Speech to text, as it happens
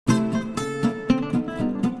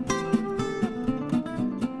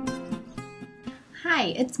Hi,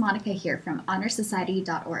 it's Monica here from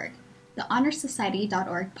HonorSociety.org. The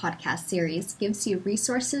HonorSociety.org podcast series gives you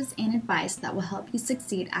resources and advice that will help you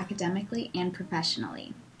succeed academically and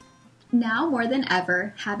professionally. Now more than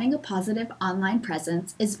ever, having a positive online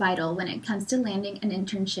presence is vital when it comes to landing an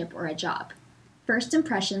internship or a job. First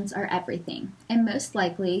impressions are everything, and most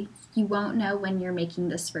likely you won't know when you're making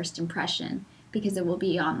this first impression because it will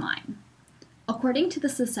be online. According to the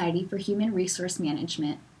Society for Human Resource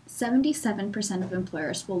Management, 77% of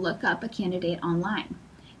employers will look up a candidate online.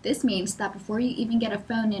 This means that before you even get a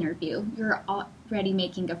phone interview, you're already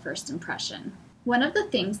making a first impression. One of the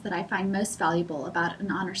things that I find most valuable about an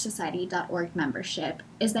HonorSociety.org membership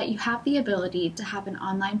is that you have the ability to have an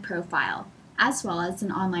online profile as well as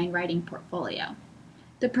an online writing portfolio.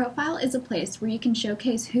 The profile is a place where you can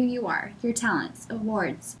showcase who you are, your talents,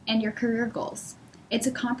 awards, and your career goals. It's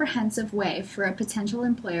a comprehensive way for a potential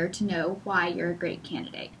employer to know why you're a great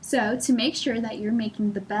candidate. So, to make sure that you're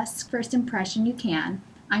making the best first impression you can,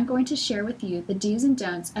 I'm going to share with you the do's and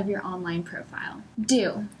don'ts of your online profile.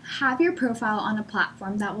 Do. Have your profile on a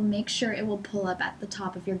platform that will make sure it will pull up at the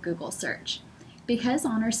top of your Google search. Because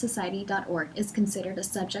HonorSociety.org is considered a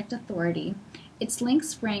subject authority, its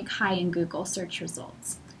links rank high in Google search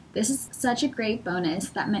results. This is such a great bonus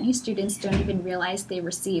that many students don't even realize they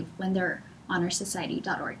receive when they're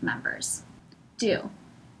HonorSociety.org members. Do.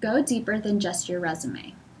 Go deeper than just your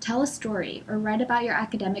resume. Tell a story or write about your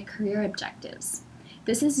academic career objectives.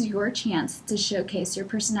 This is your chance to showcase your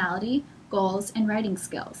personality, goals, and writing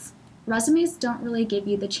skills. Resumes don't really give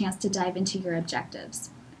you the chance to dive into your objectives.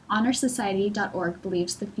 HonorSociety.org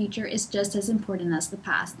believes the future is just as important as the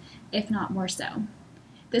past, if not more so.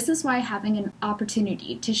 This is why having an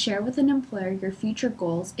opportunity to share with an employer your future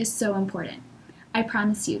goals is so important. I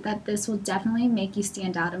promise you that this will definitely make you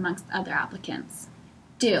stand out amongst other applicants.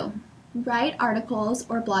 Do. Write articles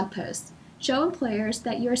or blog posts. Show employers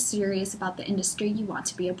that you're serious about the industry you want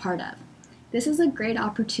to be a part of. This is a great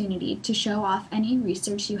opportunity to show off any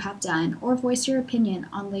research you have done or voice your opinion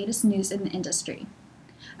on latest news in the industry.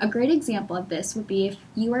 A great example of this would be if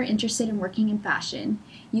you are interested in working in fashion,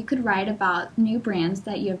 you could write about new brands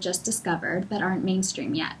that you have just discovered that aren't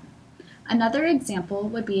mainstream yet. Another example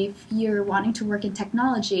would be if you're wanting to work in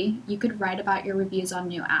technology, you could write about your reviews on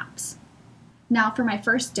new apps. Now for my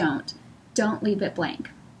first don't leave it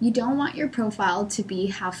blank. You don't want your profile to be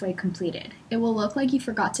halfway completed. It will look like you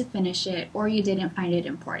forgot to finish it or you didn't find it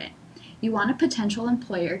important. You want a potential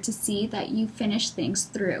employer to see that you finish things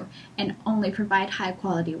through and only provide high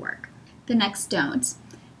quality work. The next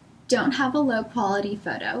don't have a low quality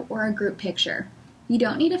photo or a group picture. You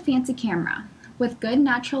don't need a fancy camera. With good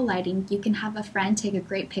natural lighting, you can have a friend take a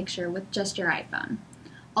great picture with just your iPhone.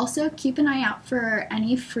 Also, keep an eye out for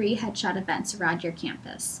any free headshot events around your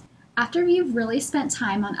campus. After you've really spent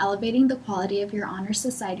time on elevating the quality of your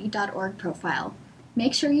HonorSociety.org profile,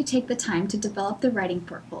 make sure you take the time to develop the writing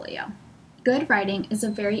portfolio. Good writing is a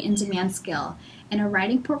very in-demand skill, and a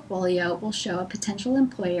writing portfolio will show a potential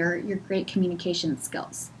employer your great communication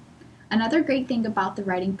skills. Another great thing about the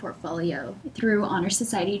writing portfolio through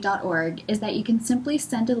HonorSociety.org is that you can simply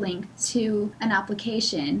send a link to an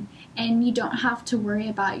application and you don't have to worry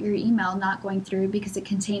about your email not going through because it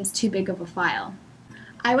contains too big of a file.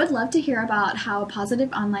 I would love to hear about how a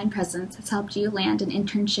positive online presence has helped you land an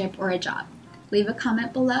internship or a job. Leave a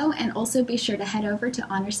comment below and also be sure to head over to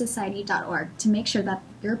HonorSociety.org to make sure that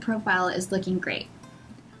your profile is looking great.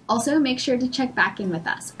 Also, make sure to check back in with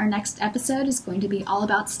us. Our next episode is going to be all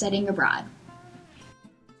about studying abroad.